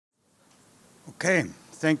Okay,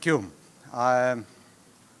 thank you. A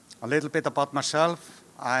little bit about myself.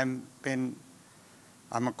 I'm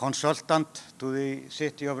a consultant to the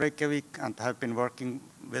city of Reykjavik and have been working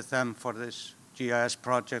with them for this GIS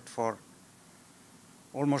project for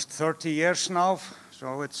almost 30 years now.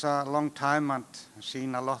 So it's a long time and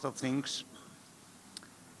seen a lot of things.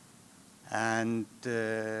 And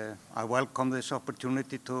I welcome this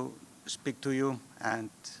opportunity to speak to you and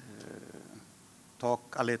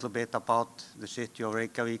talk a little bit about the city of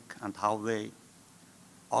Reykjavik and how they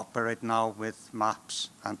operate now with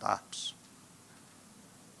maps and apps.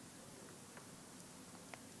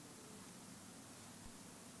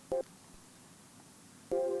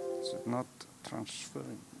 Is it not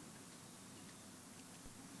transferring?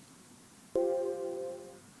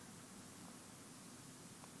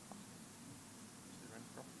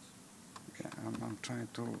 Yeah, I'm trying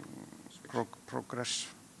to progress.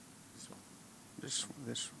 This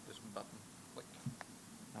button, click.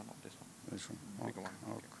 No, not this one. This one. Bigger one.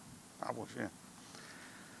 Okay.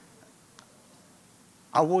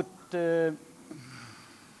 I would.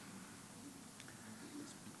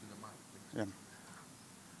 Yeah.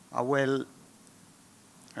 I will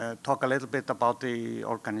talk a little bit about the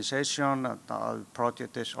organization, how the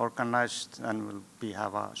project is organized, and we'll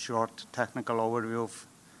have a short technical overview,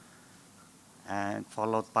 and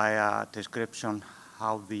followed by a description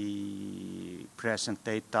how the present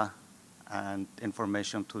data and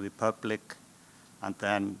information to the public, and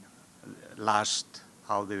then last,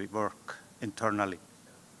 how they work internally.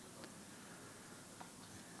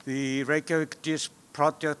 The Reykjavik GIS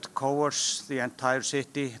project covers the entire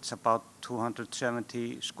city. It's about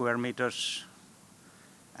 270 square meters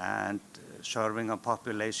and serving a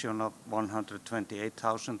population of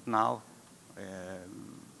 128,000 now.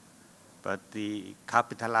 But the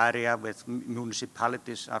capital area with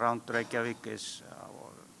municipalities around Reykjavik is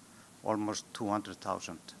almost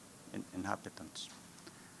 200,000 inhabitants.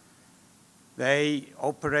 They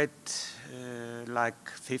operate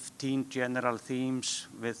like 15 general themes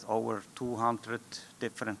with over 200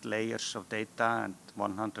 different layers of data and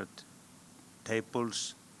 100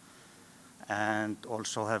 tables, and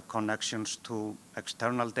also have connections to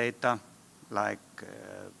external data like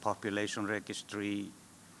population registry,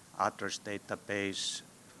 address database,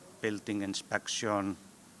 building inspection,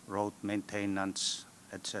 road maintenance,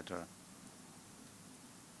 etc.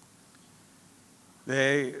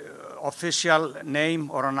 The official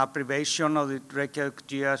name or an abbreviation of the Reykjavik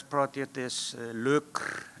GIS project is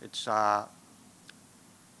LUKR. It's an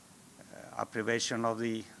abbreviation of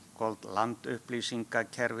the called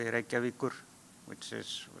Landupplýsingakerfi Reykjavíkur, which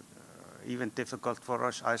is even difficult for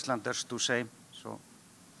us Icelanders to say. So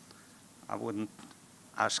I wouldn't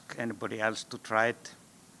ask anybody else to try it.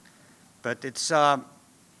 But it's a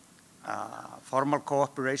formal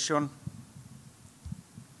cooperation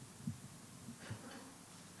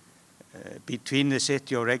between the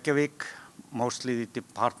city of Reykjavik, mostly the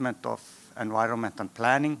Department of Environment and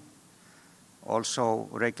Planning, also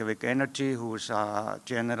Reykjavik Energy, who is a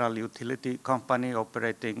general utility company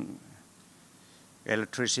operating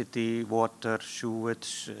electricity, water,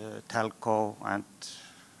 sewage, telco, and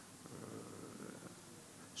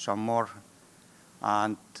some more,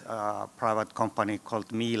 and a private company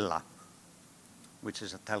called Mila, which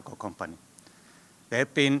is a telco company.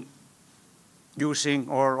 They've been using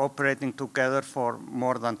or operating together for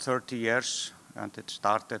more than 30 years, and it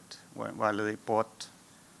started while they bought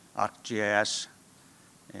ArcGIS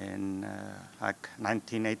in like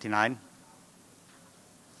 1989.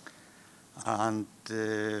 And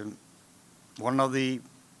one of the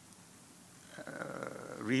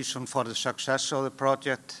reason for the success of the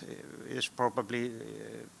project is probably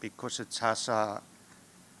because it has a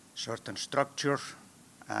certain structure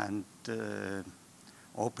and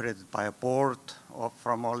operated by a board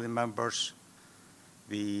from all the members.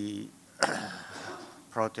 The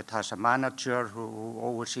project has a manager who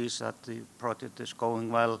oversees that the project is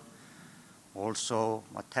going well. Also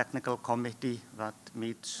a technical committee that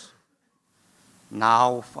meets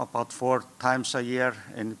now about 4 times a year.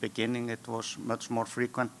 In the beginning it was much more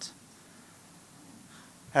frequent.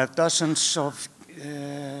 Have dozens of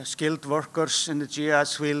skilled workers in the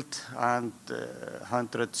GIS field, and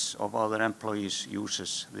hundreds of other employees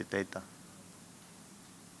uses the data.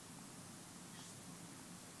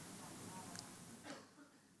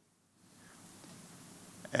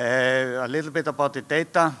 A little bit about the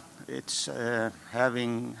data. It's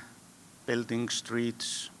having buildings,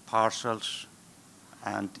 streets, parcels,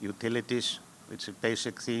 and utilities, which are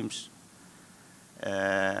basic themes.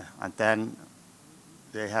 And then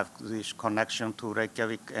they have this connection to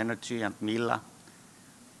Reykjavik Energy and Mila,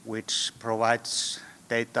 which provides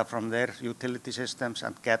data from their utility systems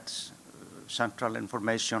and gets central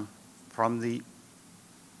information from the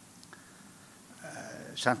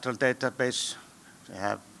central database. They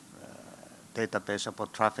have a database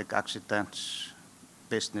about traffic accidents,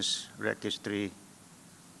 business registry,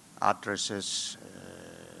 addresses,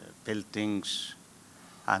 buildings,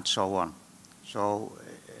 and so on. So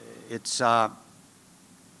it's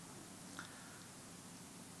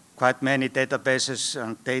quite many databases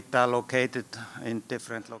and data located in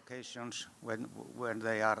different locations when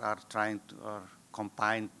they are trying to are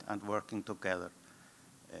combined and working together.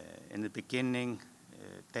 In the beginning,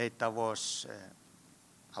 data was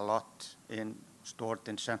a lot stored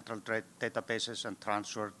in central databases and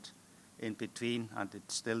transferred in between, and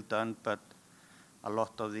it's still done, but a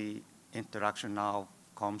lot of the interaction now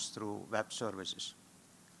comes through web services.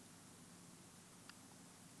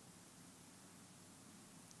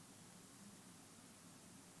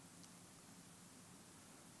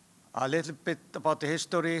 A little bit about the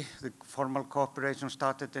history. The formal cooperation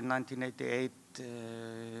started in 1988,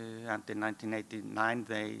 and in 1989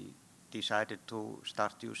 they decided to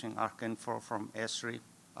start using ArcInfo from Esri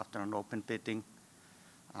after an open bidding.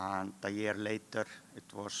 And a year later,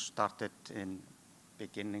 it was started in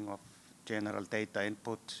beginning of general data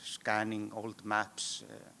input, scanning old maps,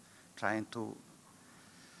 trying to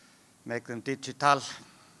make them digital.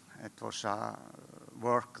 It was a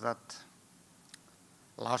work that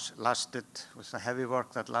lasted, was a heavy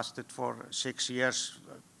work that lasted for 6 years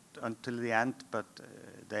until the end, but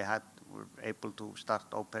they were able to start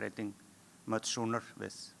operating much sooner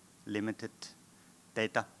with limited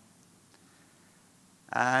data.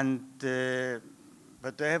 And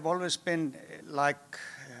but they have always been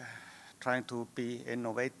trying to be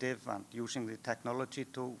innovative and using the technology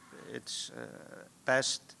to its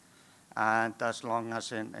best. And as long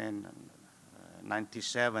as in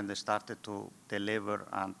 97 they started to deliver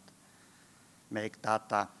and make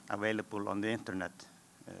data available on the internet,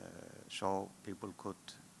 so people could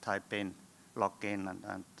type in, log in,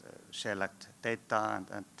 and select data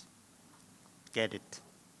and get it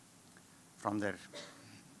from their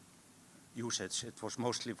usage. It was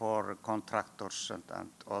mostly for contractors and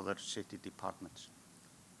other city departments.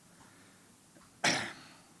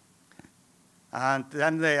 And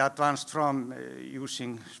then they advanced from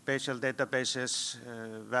using spatial databases,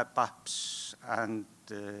 web apps, and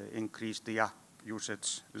increased the app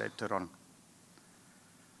usage later on.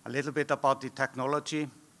 A little bit about the technology.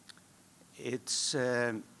 It's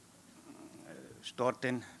stored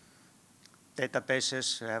in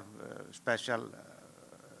databases, have special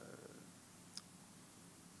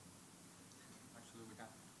Actually, we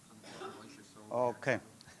have some issues, so okay,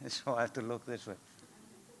 so I have to look this way.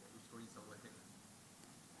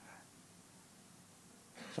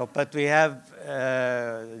 So, but we have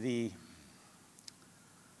the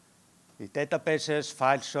databases,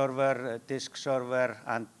 file server, disk server,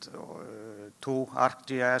 and 2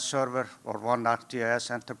 ArcGIS server, or 1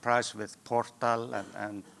 ArcGIS enterprise with portal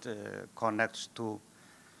and connects to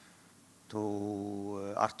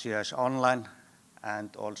ArcGIS Online,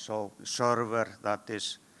 and also server that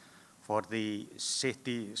is for the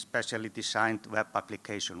city specially designed web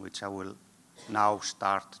application, which I will now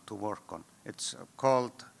start to work on. It's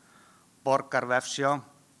called Borgarvefsjá,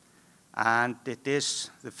 and it is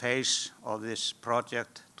the face of this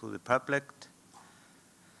project to the public.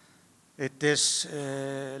 It is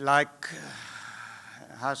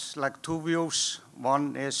has like 2 views.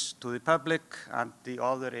 One is to the public and the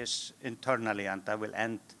other is internally, and I will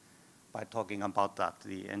end by talking about that,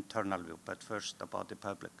 the internal view, but first about the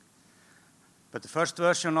public. But the first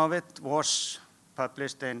version of it was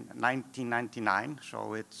published in 1999,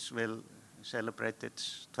 so it will celebrate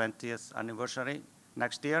its 20th anniversary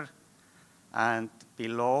next year. And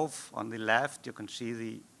below, on the left, you can see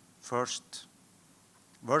the first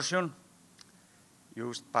version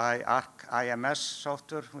used by ArcIMS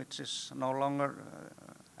software, which is no longer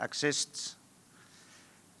exists.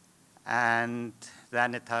 And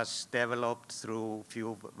then it has developed through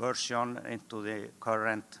few versions into the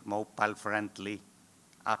current mobile-friendly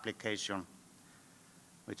application,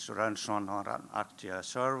 which runs on an ArcGIS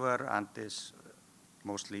server and is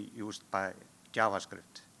mostly used by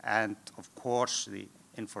JavaScript. And of course, the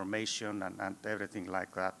information and everything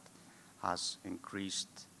like that has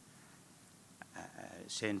increased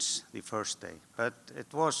since the first day. But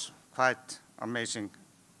it was quite amazing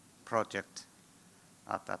project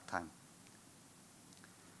at that time.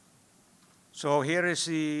 So here is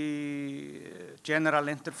the general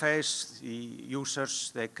interface. The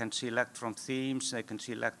users, they can select from themes, they can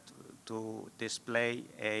select to display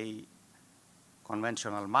a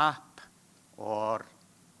conventional map or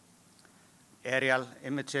aerial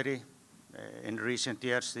imagery. In recent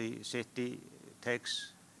years, the city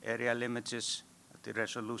takes aerial images at the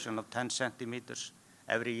resolution of 10 centimeters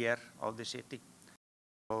every year of the city.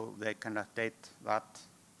 So they can update that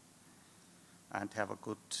and have a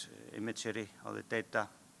good imagery of the data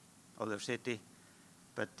of their city.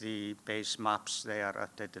 But the base maps, they are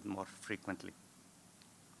updated more frequently.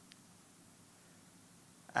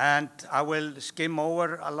 And I will skim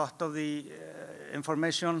over a lot of the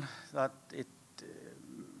information that it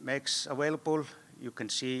makes available. You can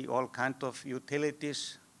see all kinds of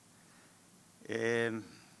utilities,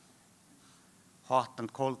 hot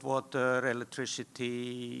and cold water,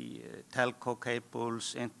 electricity, telco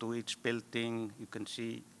cables into each building. You can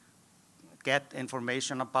get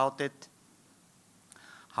information about it.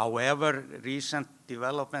 However, recent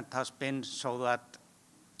development has been so that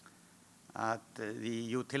the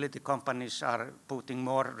utility companies are putting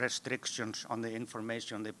more restrictions on the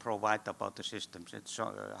information they provide about the systems. It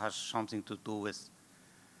has something to do with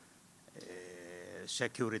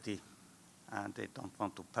security, and they don't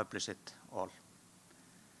want to publish it all.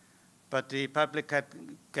 But the public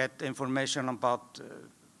can get information about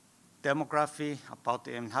demography, about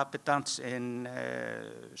the inhabitants in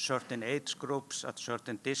certain age groups at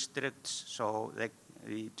certain districts, so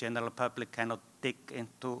the general public cannot dig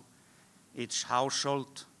into each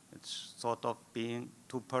household. It's thought of being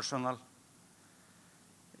too personal.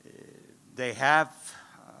 They have,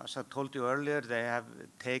 as I told you earlier,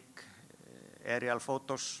 take aerial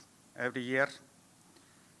photos every year,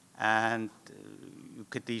 and you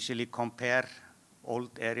could easily compare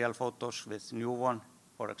old aerial photos with new one.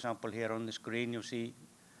 For example, here on the screen you see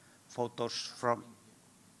photos from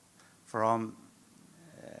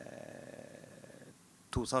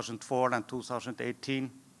 2004 and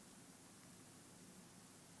 2018.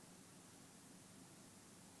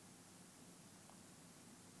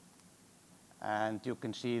 And you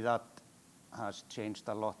can see that has changed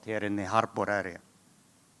a lot here in the harbor area.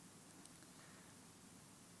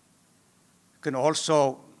 You can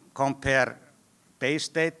also compare base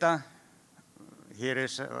data. Here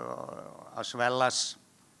is as well as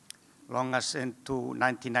long as into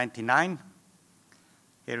 1999.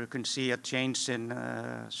 Here you can see a change in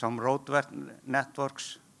some road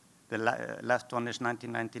networks. The left one is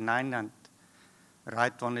 1999 and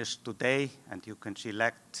right one is today, and you can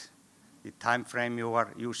select the time frame you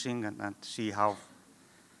are using and see how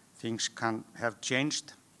things can have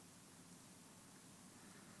changed.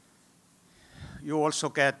 You also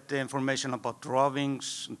get information about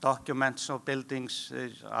drawings and documents of buildings.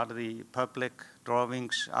 These are the public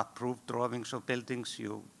drawings, approved drawings of buildings.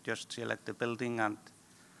 You just select the building and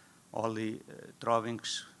all the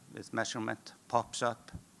drawings with measurement pops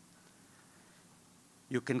up.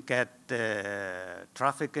 You can get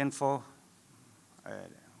traffic info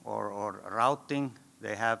or routing.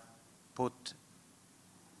 They have put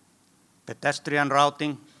pedestrian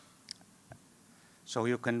routing, so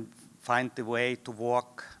you can find the way to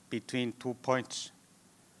walk between 2 points.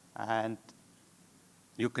 And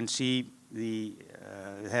you can see they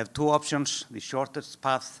have two options, the shortest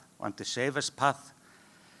path and the safest path.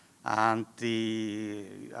 And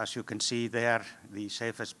as you can see there, the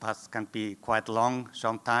safest path can be quite long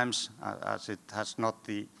sometimes, as it has not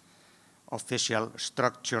the official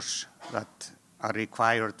structures that are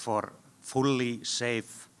required for fully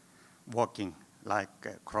safe walking, like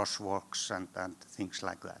crosswalks and things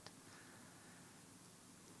like that.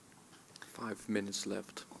 5 minutes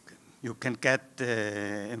left. Okay. You can get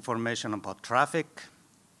information about traffic,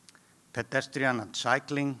 pedestrian and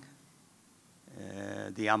cycling,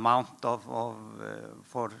 the amount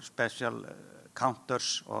for special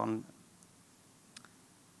counters on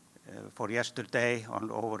for yesterday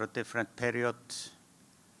over a different period.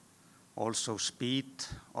 Also speed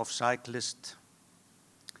of cyclists.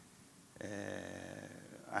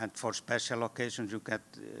 And for special occasions, you get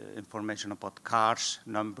information about cars,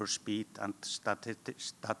 number, speed, and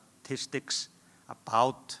statistics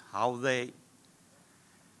about how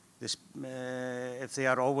if they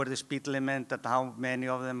are over the speed limit, and how many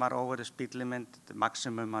of them are over the speed limit, the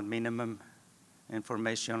maximum and minimum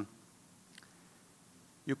information.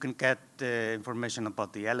 You can get information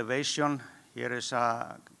about the elevation. Here is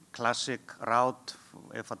a classic route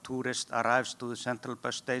if a tourist arrives to the central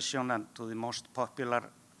bus station and to the most popular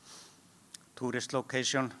tourist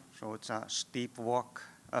location. So it's a steep walk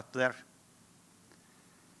up there.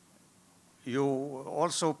 You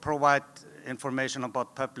also provide information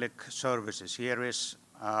about public services. Here is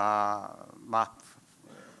a map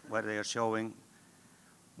where they are showing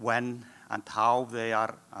when and how they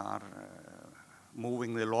are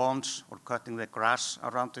moving the lawns or cutting the grass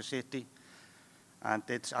around the city. And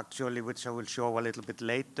it's actually, which I will show a little bit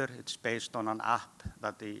later, it's based on an app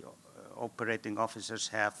that the operating officers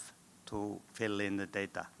have to fill in the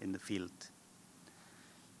data in the field.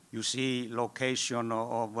 You see location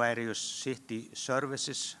of various city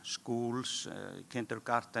services, schools,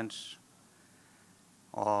 kindergartens,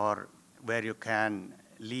 or where you can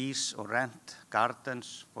lease or rent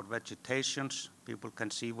gardens for vegetations. People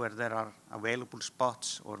can see where there are available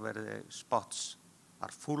spots or where the spots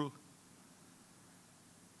are full.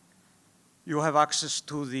 You have access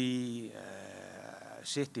to the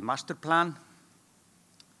city master plan.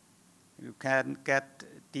 You can get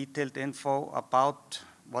detailed info about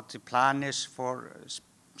what the plan is for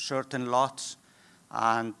certain lots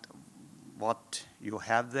and what you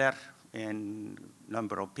have there in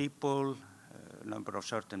number of people, number of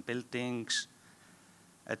certain buildings,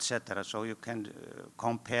 etc. So you can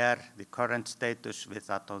compare the current status with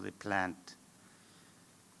that of the plant.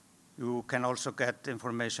 You can also get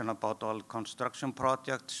information about all construction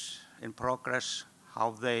projects in progress,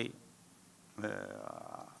 how they,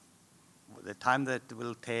 the time that it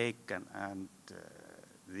will take, and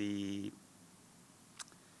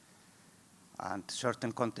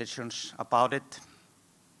certain conditions about it.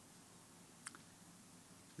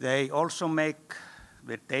 They also make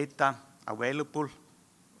the data available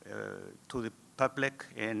to the public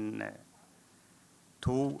in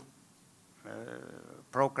two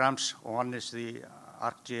programs. One is the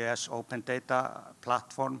ArcGIS Open Data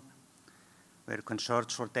Platform, where you can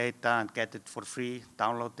search for data and get it for free,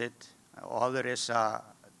 download it. Other is a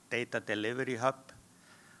data delivery hub,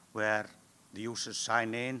 where the users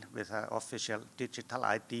sign in with an official digital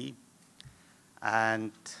ID,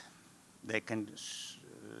 and they can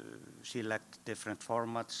select different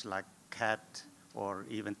formats like CAD or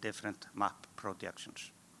even different map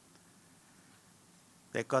projections.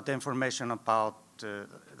 They got information about,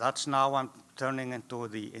 that's now I'm turning into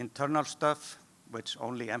the internal stuff, which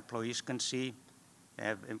only employees can see. They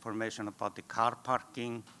have information about the car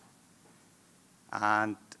parking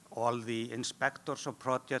and all the inspectors of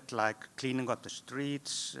project, like cleaning up the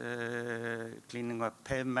streets, cleaning up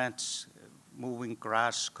pavements, moving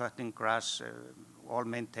grass, cutting grass, all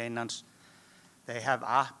maintenance. They have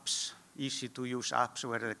apps, easy to use apps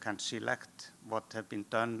where they can select what have been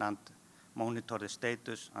done and monitor the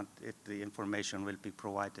status, and the information will be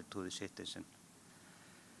provided to the citizen.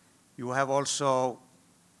 You have also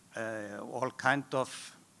all kind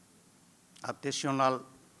of additional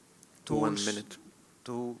tools 1 minute.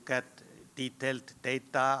 to get detailed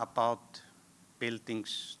data about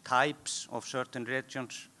buildings types of certain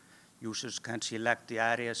regions. Users can select the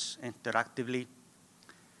areas interactively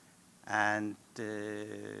and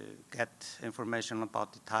get information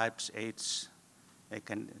about the types, age. They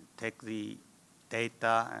can take the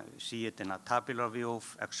data, see it in a tabular view,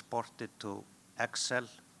 export it to Excel,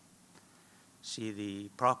 see the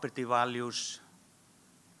property values,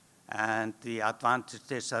 and the advantage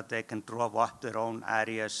is that they can draw up their own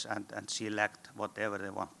areas and select whatever they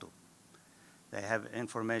want to. They have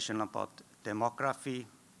information about demography,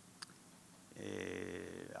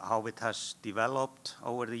 how it has developed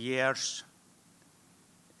over the years,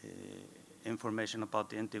 information about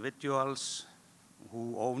the individuals,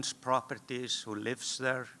 who owns properties, who lives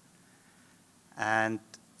there. And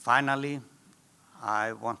finally,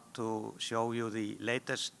 I want to show you the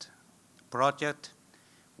latest project,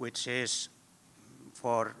 which is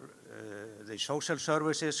for the social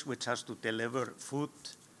services, which has to deliver food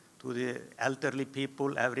to the elderly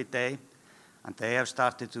people every day. And they have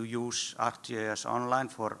started to use ArcGIS Online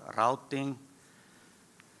for routing.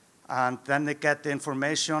 And then they get the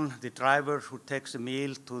information. The driver who takes the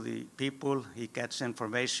meal to the people, he gets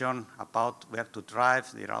information about where to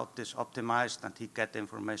drive. The route is optimized, and he gets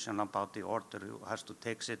information about the order. He has to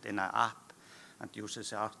take it in an app and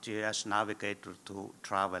uses the ArcGIS Navigator to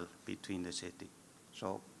travel between the city.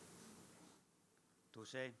 So, to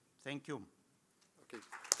say thank you. Okay.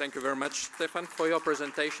 Thank you very much, Stefán, for your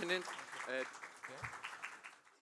presentation.